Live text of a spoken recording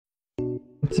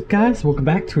What's up guys, welcome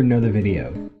back to another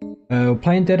video. We're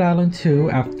playing Dead Island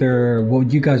 2 after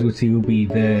what you guys would see will be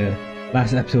the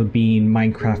last episode being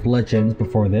Minecraft Legends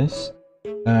before this.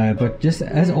 But just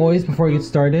as always before we get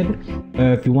started,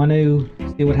 if you want to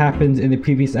see what happens in the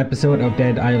previous episode of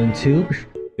Dead Island 2,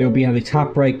 it will be on the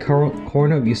top right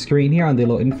corner of your screen here on the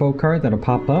little info card that'll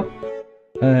pop up.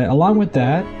 Along with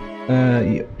that,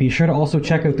 be sure to also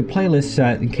check out the playlist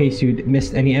set in case you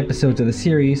missed any episodes of the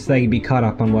series so that you can be caught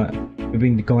up on what we've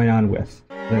been going on with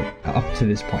up to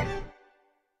this point.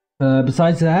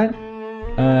 Besides that,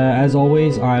 as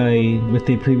always, with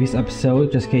the previous episode,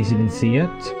 just in case you didn't see it,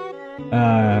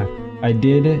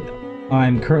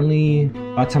 I'm currently,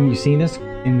 by the time you've seen this,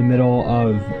 in the middle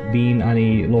of being on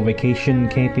a little vacation,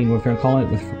 camping, whatever you call it,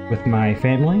 with my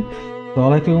family. So I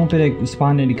likely won't be able to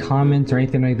respond to any comments or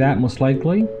anything like that, most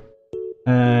likely.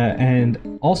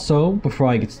 And also, before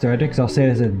I get started, because I'll say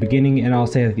this at the beginning and I'll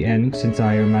say it at the end, since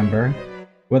I remember,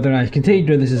 whether or not I continue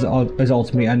to do this is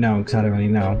ultimately unknown, because I don't really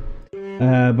know.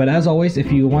 But as always,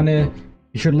 if you want to,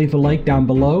 be sure to leave a like down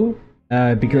below.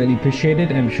 It'd be greatly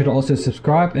appreciated, and be sure to also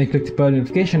subscribe and click the bell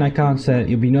notification icon so that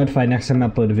you'll be notified next time I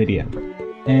upload a video.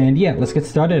 And yeah, let's get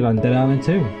started on Dead Island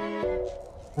 2.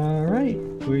 Alright,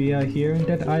 we are here in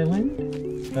Dead Island.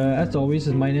 As always,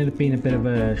 this might end up being a bit of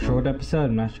a short episode.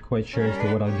 I'm not quite sure as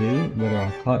to what I'll do, whether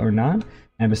I'll cut or not.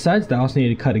 And besides that, I also need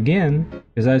to cut again,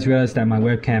 because I just realized that my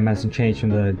webcam hasn't changed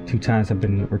from the 2 times I've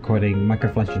been recording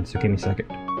Minecraft Legends, so give me a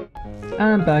second.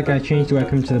 I'm back. I changed the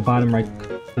webcam to the bottom right,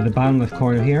 to the bottom left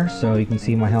corner here, so you can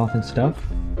see my health and stuff.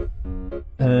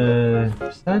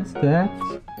 Besides that,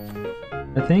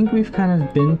 I think we've kind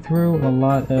of been through a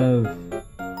lot of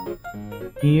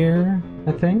here,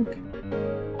 I think.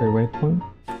 Third waypoint.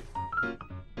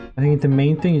 I think the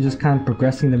main thing is just kind of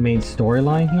progressing the main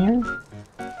storyline here.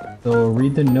 So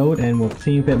read the note and we'll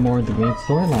see a bit more of the main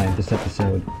storyline this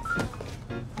episode.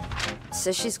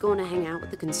 So she's going to hang out with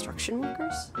the construction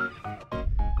workers?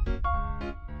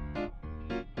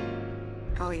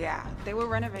 Oh yeah, they were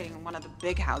renovating one of the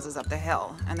big houses up the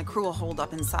hill, and the crew will hold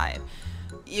up inside.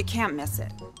 You can't miss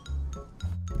it.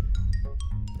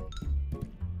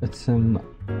 Got some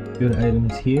good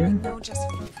items here. No,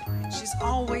 Jessica, fine. She's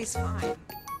always fine.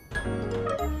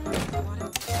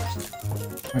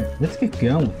 Alright, let's get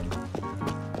going.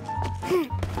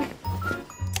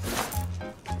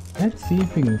 Let's see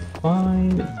if we can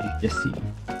find Jesse.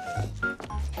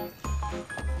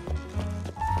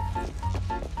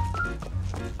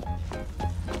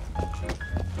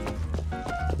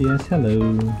 Yes,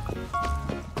 hello.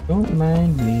 Don't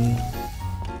mind me.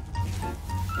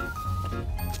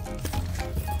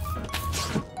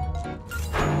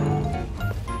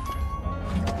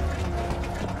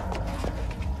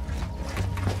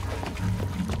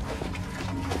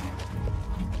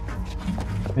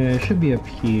 It should be up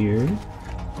here.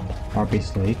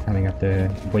 Obviously, kind of got the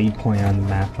waypoint on the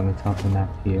map on the top of the map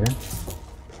here.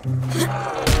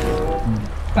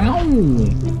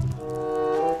 Boom!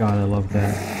 God, I love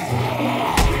that.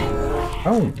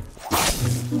 Oh!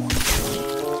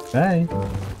 Hey!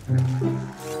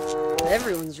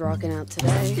 Everyone's rocking out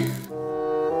today.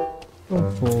 Go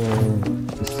for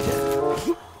this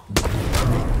guy.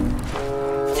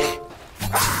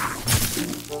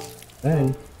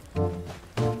 Hey!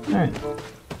 Alright.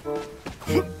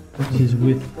 Which is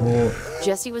with for...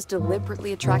 Jesse was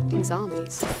deliberately attracting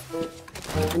zombies.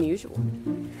 Unusual.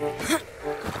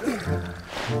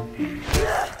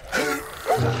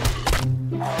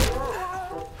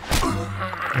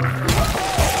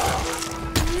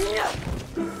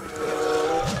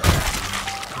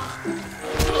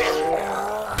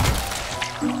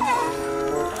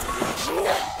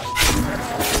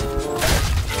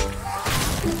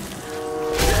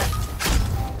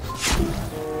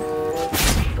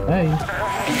 Hey!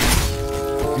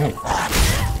 No.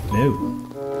 No.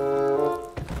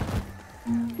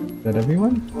 Is that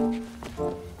everyone?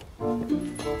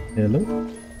 Hello?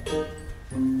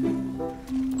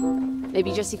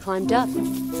 Maybe Jesse climbed up,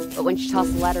 but when she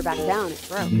tossed the ladder back down, it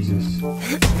broke. Jesus.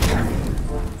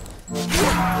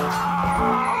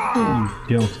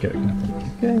 You don't get it.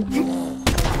 Okay.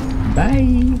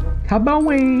 Bye!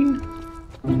 Kabowie!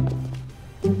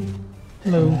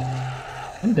 Hello.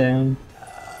 I'm down.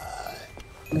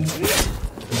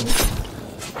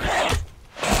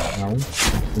 Ow.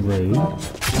 Rude.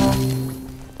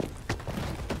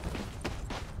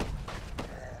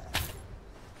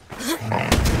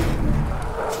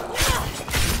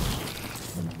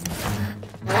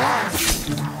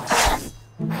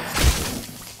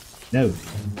 No.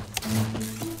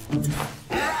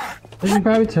 As you can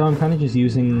probably tell, I'm kind of just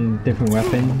using different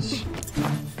weapons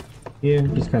Here,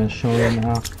 just kind of showing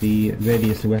off the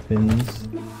various weapons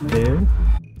there.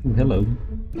 Ooh, hello.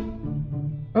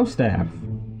 Oh, staff.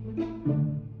 I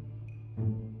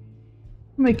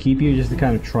might keep you just to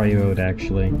kind of try you out,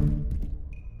 actually.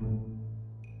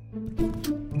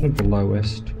 At the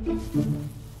lowest.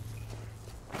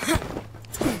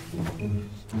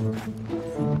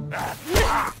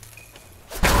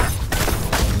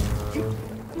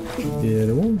 The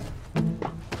other one.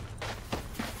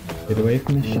 Get away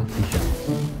from the shotty shot.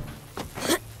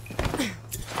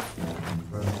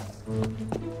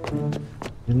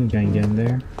 Isn't gang in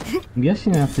there? I'm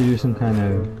guessing I have to do some kind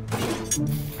of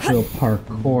real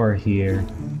parkour here.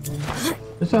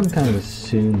 That's what I'm kind of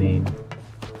assuming.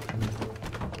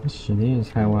 Question is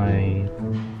how I...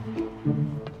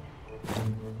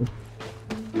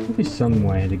 There'll be some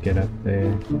way to get up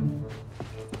there.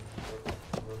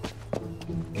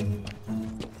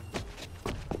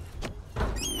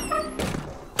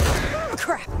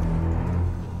 Crap!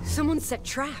 Someone set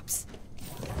traps.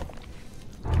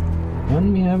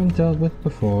 One we haven't dealt with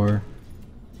before.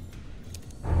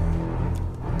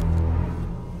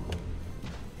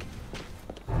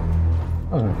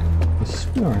 Oh, I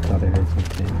swear I thought I heard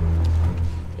something.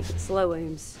 Slow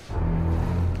aims.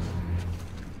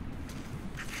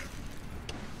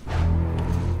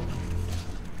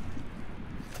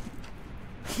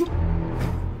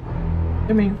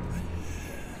 Come here.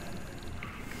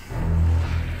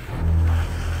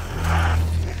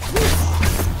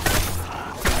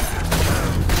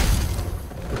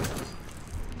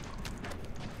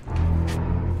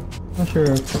 Not sure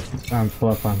if I'm full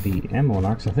up on the ammo or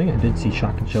not, 'cause I think I did see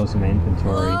shotgun shells in my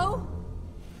inventory. Hello?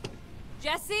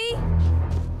 Jesse?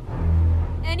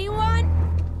 Anyone?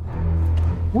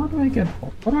 Why do I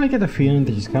get the feeling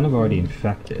that she's kind of already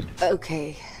infected?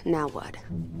 Okay, now what?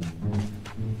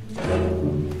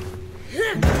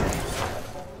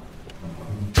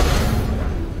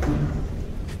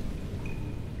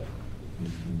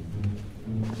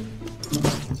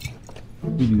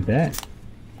 You do that.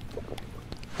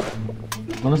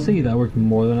 Honestly, that worked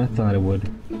more than I thought it would.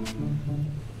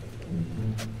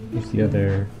 Where's the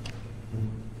other?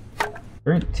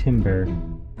 Burnt timber.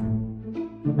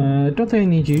 Don't think I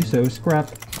need you, so scrap.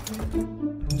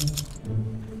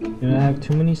 I have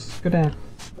too many scrap.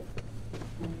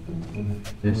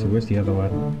 Okay, so where's the other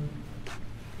one?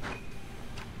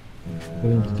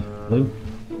 Going to the flute.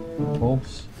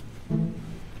 Pulse.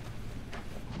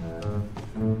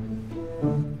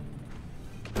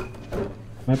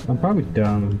 I'm probably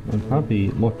dumb. I've probably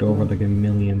looked over like a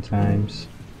million times.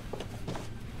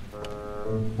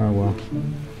 Oh well.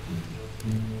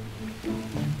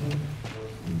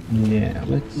 Yeah,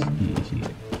 let's see here.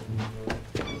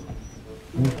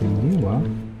 Open you up.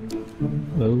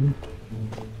 Hello.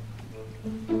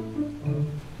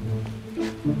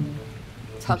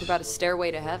 Talk about a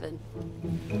stairway to heaven.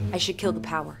 I should kill the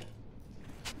power.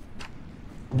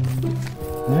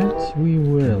 That we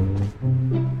will.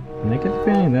 And I get the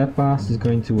feeling that boss is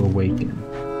going to awaken.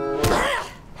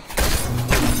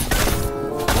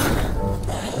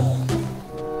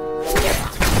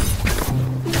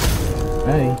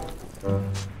 Hey.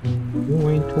 You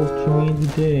ain't torturing me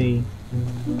today.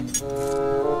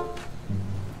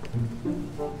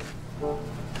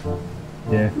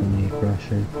 Definitely a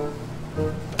crusher.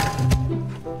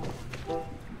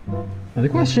 Now the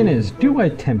question is, do I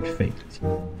tempt fate?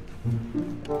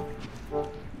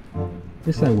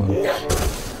 Yes, I will.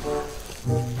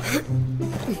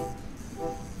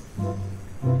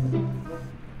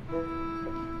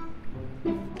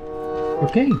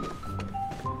 Okay.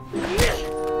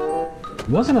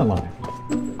 Wasn't alive.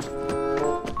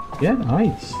 Yeah,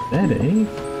 I said any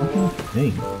fucking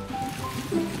thing.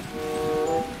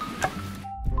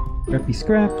 Scrappy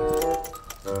scrap.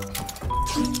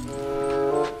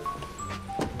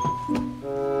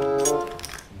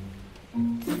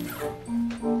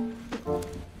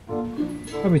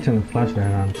 Probably turn the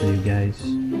flashlight on for you guys.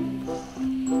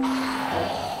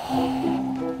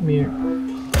 Come here.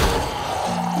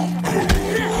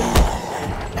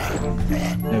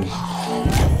 No.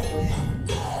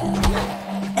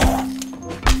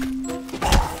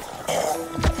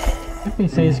 Definitely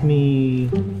saves me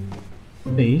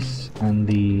space on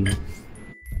the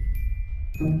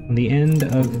end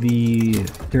of the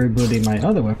durability of my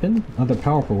other weapon, other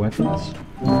powerful weapons.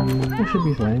 That should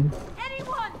be fine.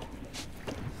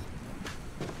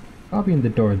 Copy in the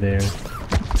door there.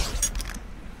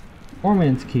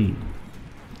 Foreman's key.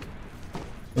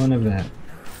 Don't have that.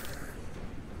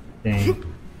 Dang.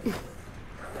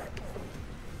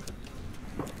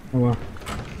 Oh well.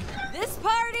 This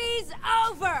party's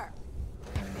over!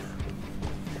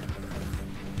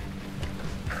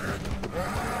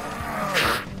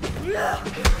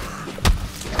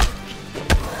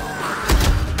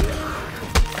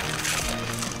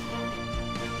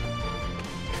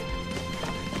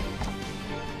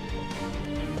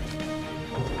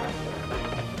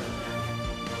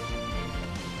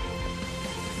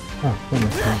 Oh,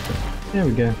 goodness gracious. There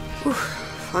we go. Whew,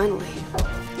 finally.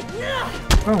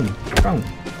 Boom, boom.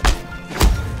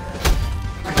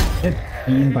 Get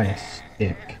eaten by a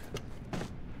stick.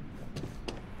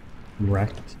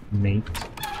 Wrecked mate.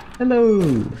 Hello!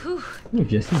 Whew. Ooh,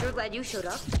 Jesse. Sure glad you showed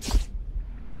up.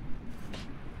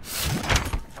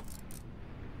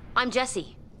 I'm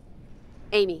Jessie.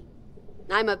 Amy.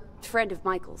 I'm a friend of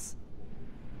Michael's.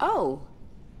 Oh.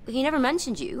 He never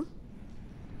mentioned you.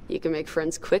 You can make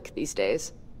friends quick these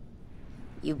days.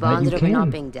 You bonded over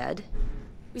not being dead?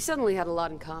 We suddenly had a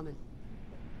lot in common.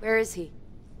 Where is he?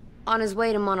 On his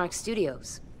way to Monarch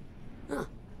Studios. Huh.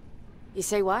 You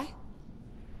say why?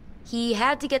 He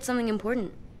had to get something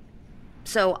important.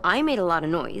 So I made a lot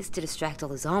of noise to distract all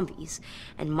the zombies,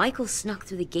 and Michael snuck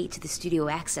through the gate to the studio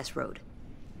access road.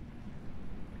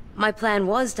 My plan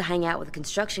was to hang out with the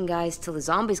construction guys till the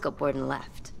zombies got bored and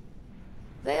left.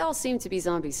 They all seem to be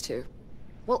zombies too.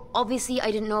 Well, obviously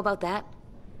I didn't know about that.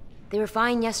 They were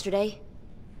fine yesterday.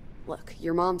 Look,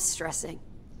 your mom's stressing.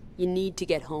 You need to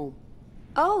get home.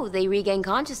 Oh, they regained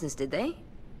consciousness, did they?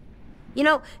 You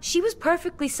know, she was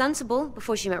perfectly sensible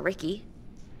before she met Ricky.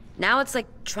 Now it's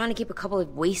like trying to keep a couple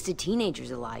of wasted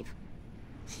teenagers alive.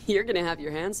 You're gonna have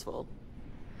your hands full.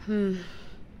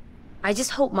 I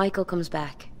just hope Michael comes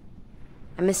back.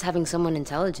 I miss having someone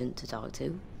intelligent to talk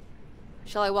to.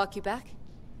 Shall I walk you back?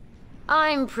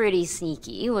 I'm pretty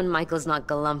sneaky when Michael's not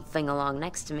galumphing along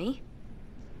next to me.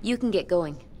 You can get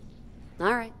going.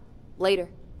 All right. Later.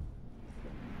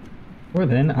 Well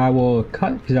then, I will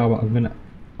cut, because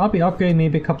I'll be upgrading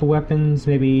maybe a couple weapons,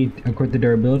 maybe upgrade the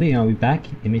durability, and I'll be back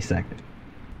in a second.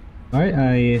 Alright,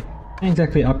 I didn't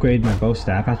exactly upgrade my bow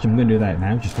staff. Actually, I'm going to do that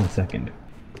now, just 1 second.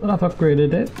 But I've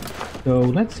upgraded it, so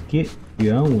let's get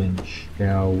going,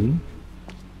 shall we?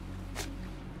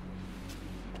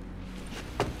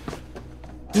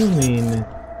 Assuming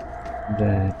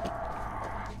that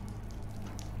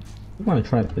I want to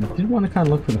try it, but I did want to kind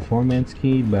of look for the foreman's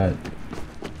key, but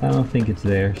I don't think it's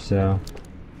there, so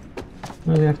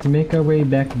we'll have to make our way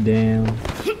back down.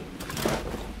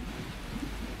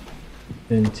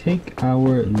 Then take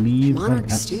our leave Monarch of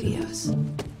absence. Studios.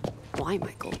 Why,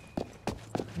 Michael?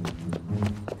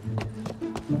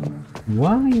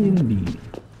 Why indeed?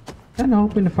 Kinda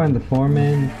hoping to find the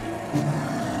foreman.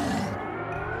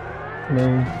 Hello,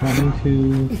 not mean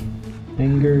to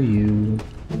anger you.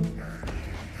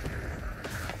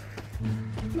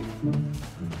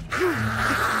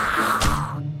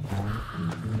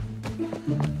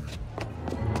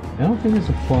 I don't think there's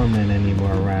a foreman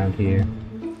anymore around here.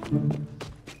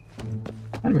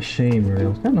 Kind of a shame, really. I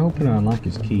was kind of hoping to unlock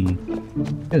his key.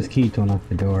 Get his key to unlock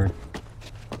the door.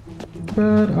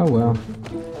 But, oh well.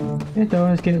 You don't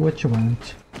always get what you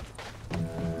want.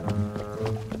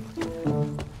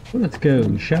 Well, let's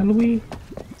go, shall we?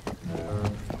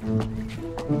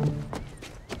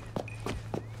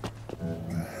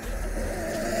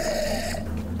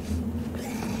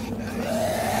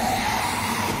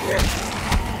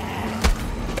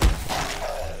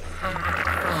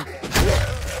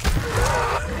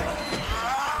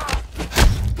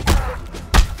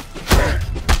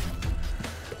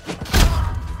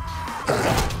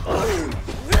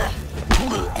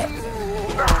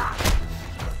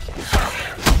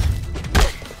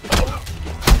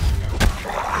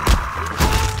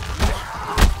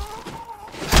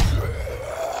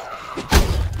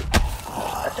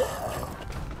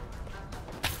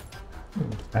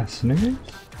 Fasteners.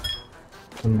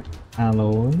 Some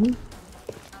alloy.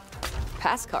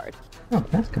 Pass card. Oh,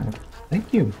 pass card.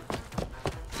 Thank you.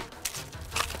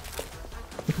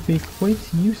 It could be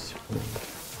quite useful.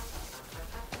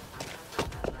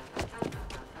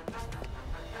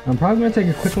 I'm probably going to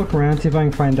take a quick look around, see if I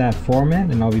can find that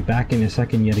foreman, and I'll be back in a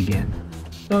second yet again.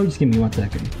 So just give me 1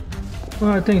 second.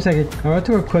 Well, I took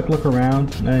a quick look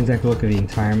around. Not exactly look at the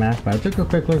entire map, but I took a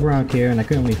quick look around here and I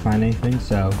couldn't really find anything,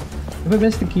 so if I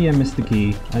missed the key, I missed the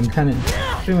key. I'm kind of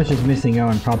pretty much just missing out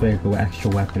on probably like an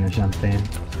extra weapon or something.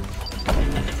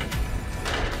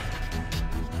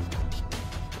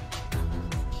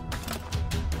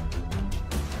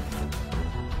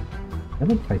 That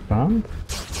looks like bomb.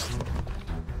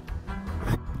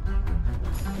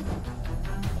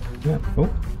 Yeah. Oh,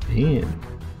 damn.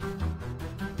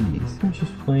 These precious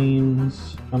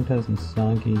flames, sometimes and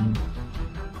soggy.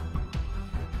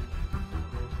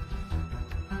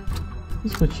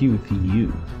 Let's put you with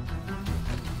you.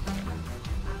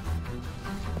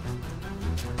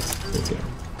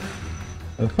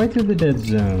 A fight through the dead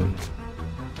zone.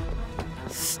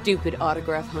 Stupid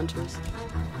autograph hunters.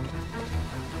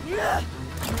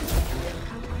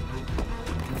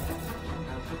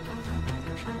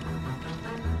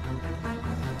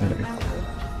 Okay.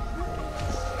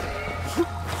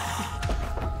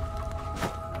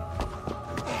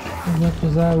 As much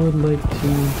as I would like to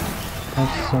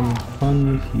have some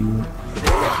fun with you.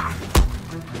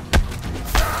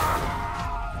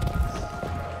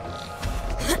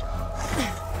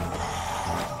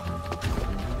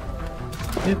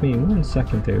 Give me 1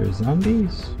 second there,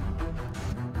 zombies.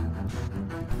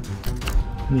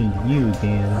 Need you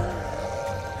again.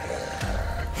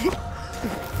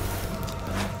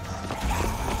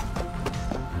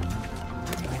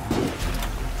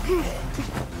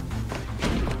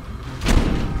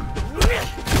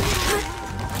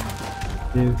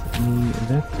 Give me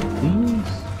that,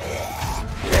 please.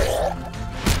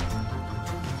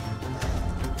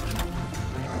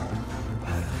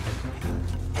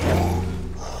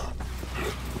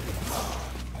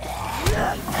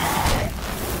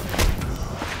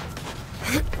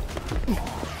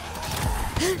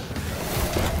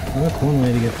 Well, that's one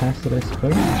way to get past it, I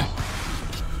suppose.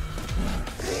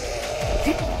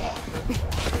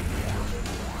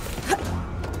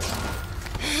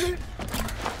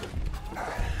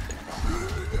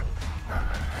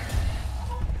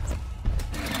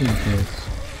 Jesus.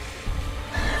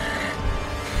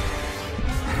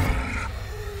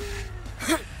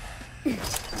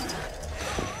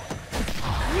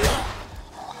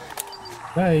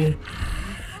 Bye.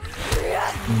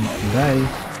 Bye.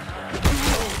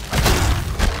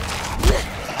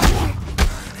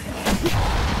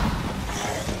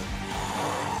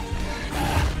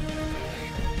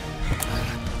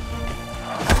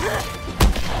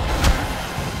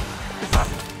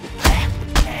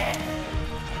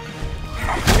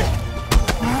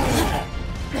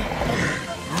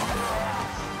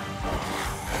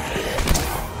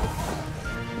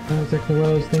 That's exactly what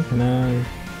I was thinking of.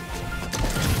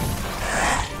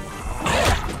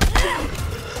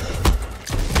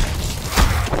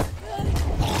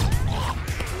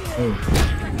 Oh.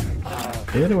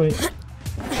 Get away.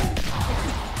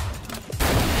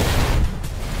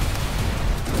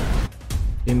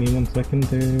 Give me 1 second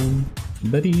there,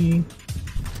 buddy.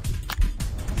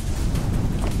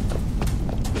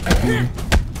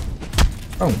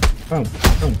 Oh, oh,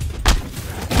 oh.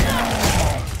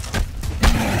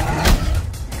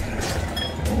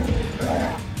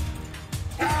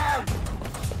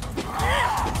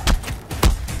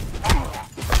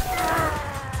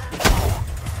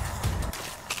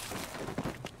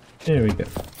 There we go.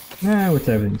 Now it's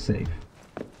everything safe.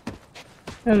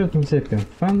 Everything's safe. Can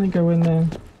finally go in there.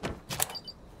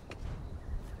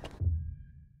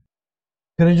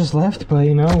 Could have just left, but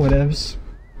you know, whatevs.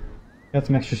 Got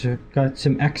some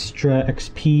extra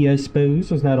XP, I suppose.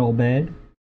 Was not all bad.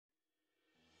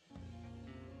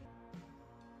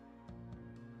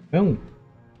 Oh.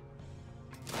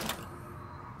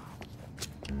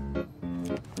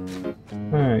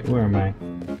 Alright, where am I?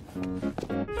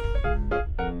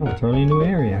 Oh, totally new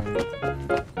area.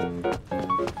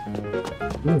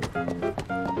 Ooh.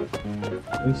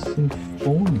 Nice and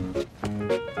form.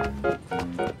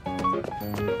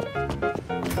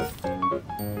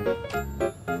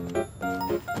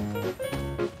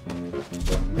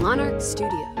 Monarch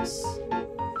Studios.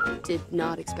 Did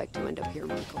not expect to end up here,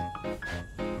 Michael.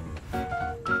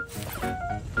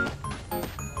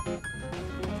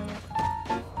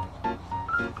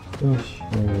 Oh,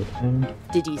 sure.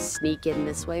 Did you sneak in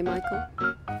this way, Michael?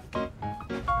 I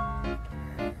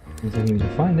didn't even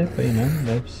find it, but you know,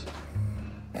 that's...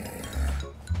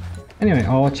 Anyway,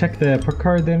 I'll check the perk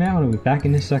card there now and I'll be back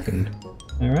in a second.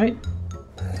 Alright?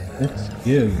 Let's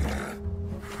go.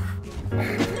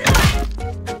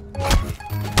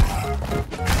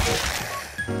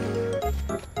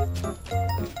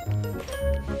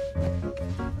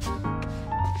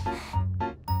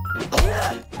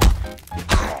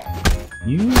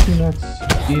 You do not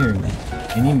scare me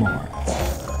anymore.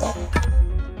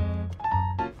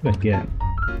 But again,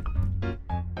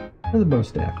 another bow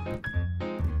staff.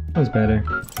 That was better.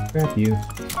 Scrap you.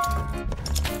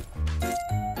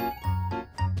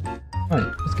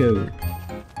 Alright, let's go.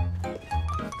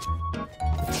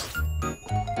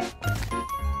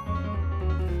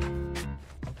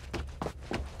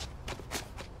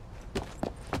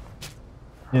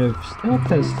 If stealth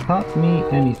has taught me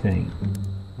anything,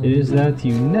 it is that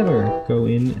you never go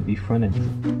in the front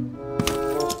end.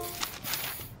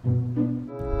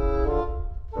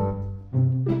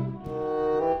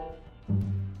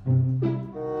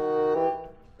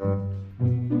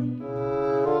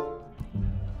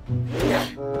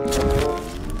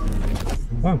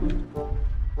 Oh.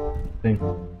 Thing.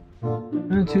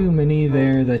 Not too many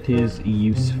there that is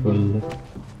useful.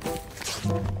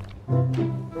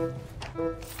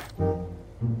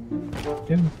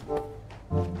 Yeah.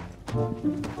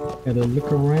 Gotta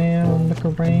look around, look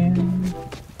around.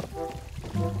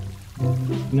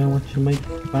 You know what you might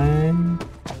find?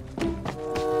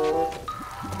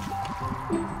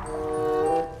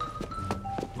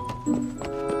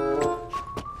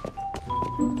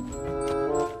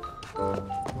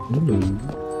 Ooh.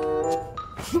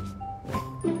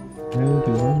 How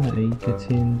do I get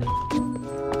in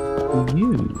to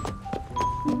you?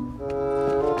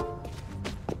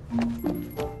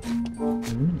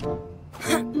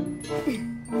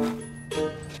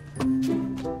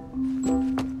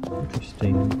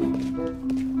 Interesting.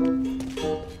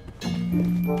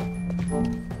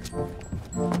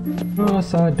 Oh, I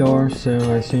saw a door, so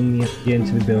I assume you have to get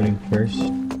into the building first.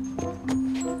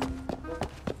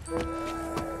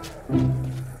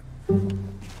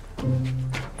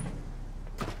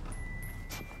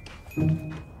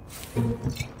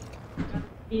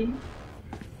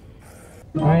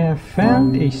 I have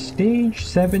found a stage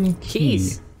 7 key.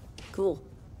 Keys. Cool.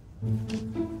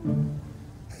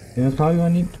 Yeah, that's probably what I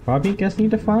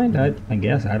need to find. I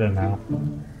guess, I don't know.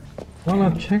 Well,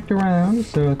 I've checked around,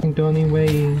 so I think the only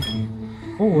way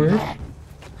forward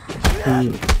is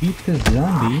to beat the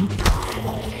zombie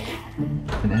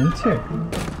and enter.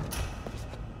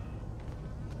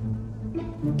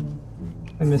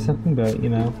 I missed something, but you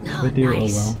know, but dear,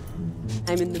 nice. oh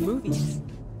I'm in the movies.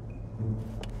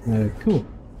 well. Cool.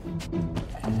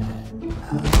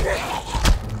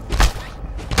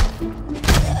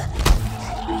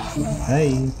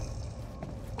 Hey.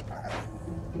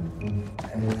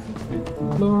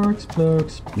 Explore, explore,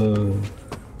 explore.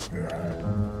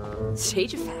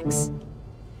 Stage effects.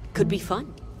 Could be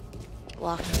fun.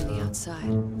 Locked from the outside.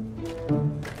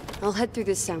 I'll head through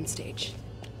this soundstage.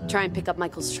 Try and pick up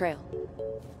Michael's trail.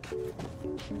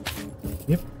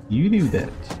 Yep, you do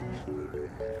that.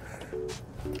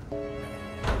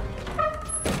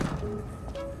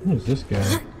 Who's this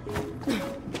guy?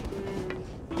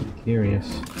 I'm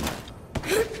curious.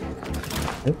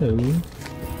 Hello.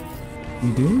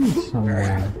 You doing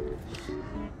somewhere?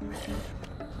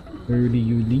 Where do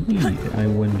you lead? I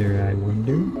wonder, I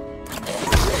wonder.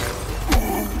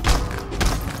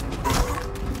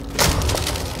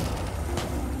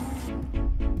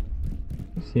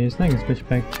 See, it's not gonna switch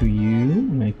back to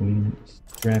you. I can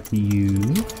strap you.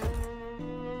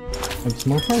 Have some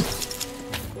more parts.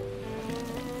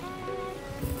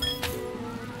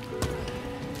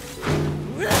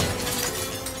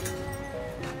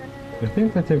 I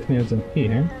think that's everything that's up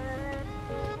here.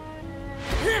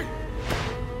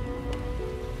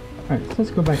 Alright, so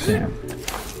let's go back down.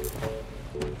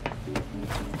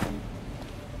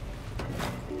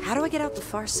 How do I get out the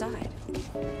far side?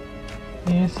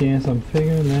 Yes, yes, I'm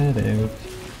figuring that out.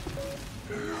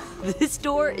 This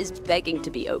door is begging to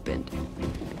be opened.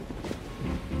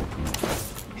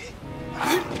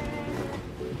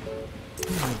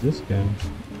 Where's this guy?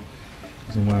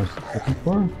 Isn't what I was looking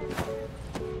for.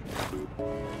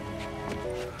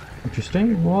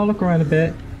 Interesting. Well, I'll look around a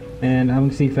bit, and I'm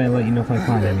gonna see if I let you know if I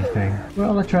find anything.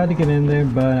 Well, I tried to get in there,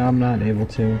 but I'm not able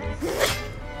to.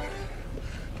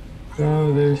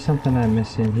 So there's something I'm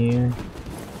missing here.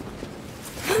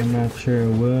 I'm not sure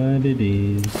what it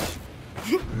is.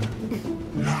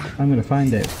 I'm gonna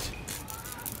find out.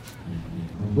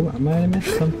 Oh, I might have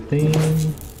missed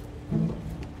something.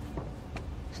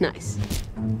 Nice.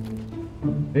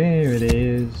 There it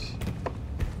is.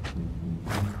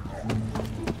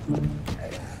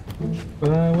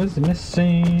 What I was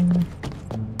missing.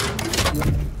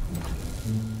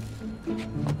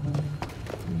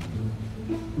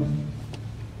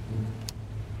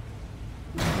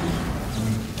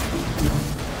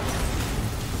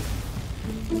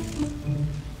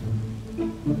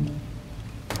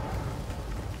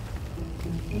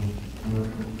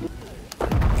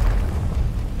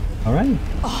 All right.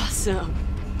 Awesome.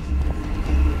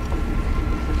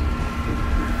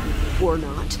 Or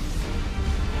not.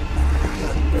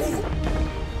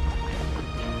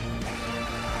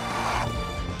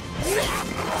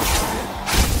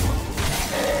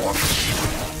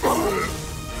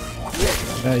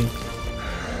 Hey.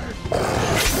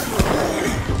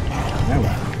 Now,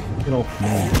 get off me.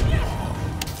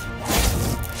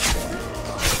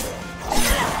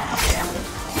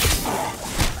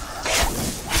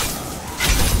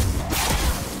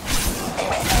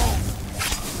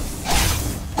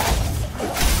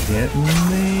 Get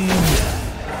me.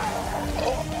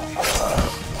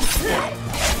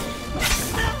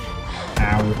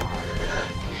 Ow.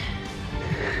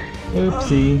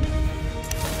 Oopsie.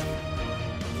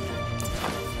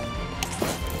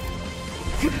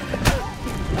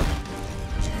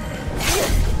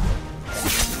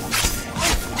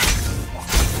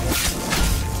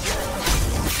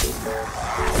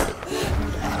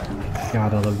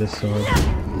 God, I love this sword.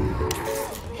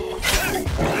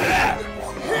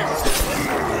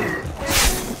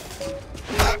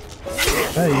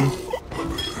 Hey.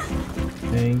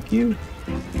 Thank you.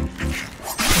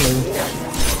 Hello.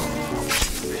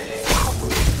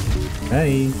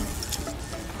 Hey.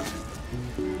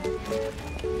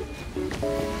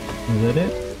 Is that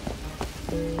it?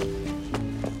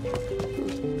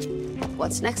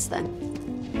 What's next then?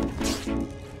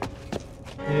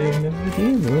 I have no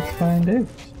idea. Let's find out.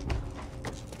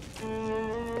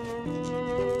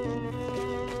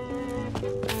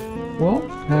 Well,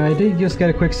 I did just get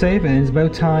a quick save, and it's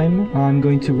about time. I'm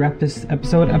going to wrap this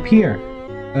episode up here.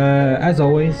 As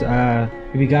always,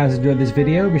 if you guys enjoyed this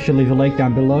video, be sure to leave a like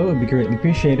down below. It would be greatly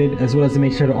appreciated, as well as to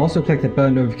make sure to also click the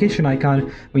bell notification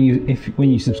icon when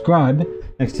you subscribe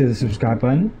next to the subscribe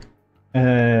button.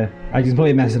 I just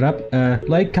completely messed it up.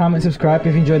 Like, comment, subscribe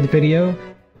if you enjoyed the video.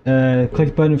 Click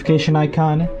the bell notification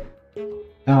icon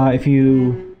if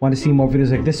you want to see more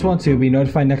videos like this one, so you'll be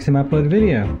notified next time I upload a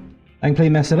video. I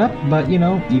completely mess it up, but you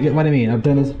know, you get what I mean. I've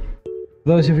done this. For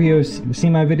those of you who've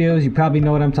seen my videos, you probably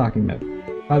know what I'm talking about.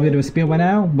 Probably a bit of a spiel by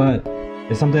now, but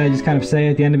it's something I just kind of say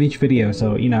at the end of each video,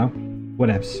 so you know,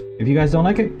 whatevs. If you guys don't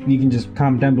like it, you can just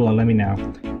comment down below, let me know.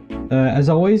 As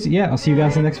always, yeah, I'll see you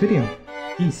guys in the next video.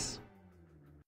 Peace.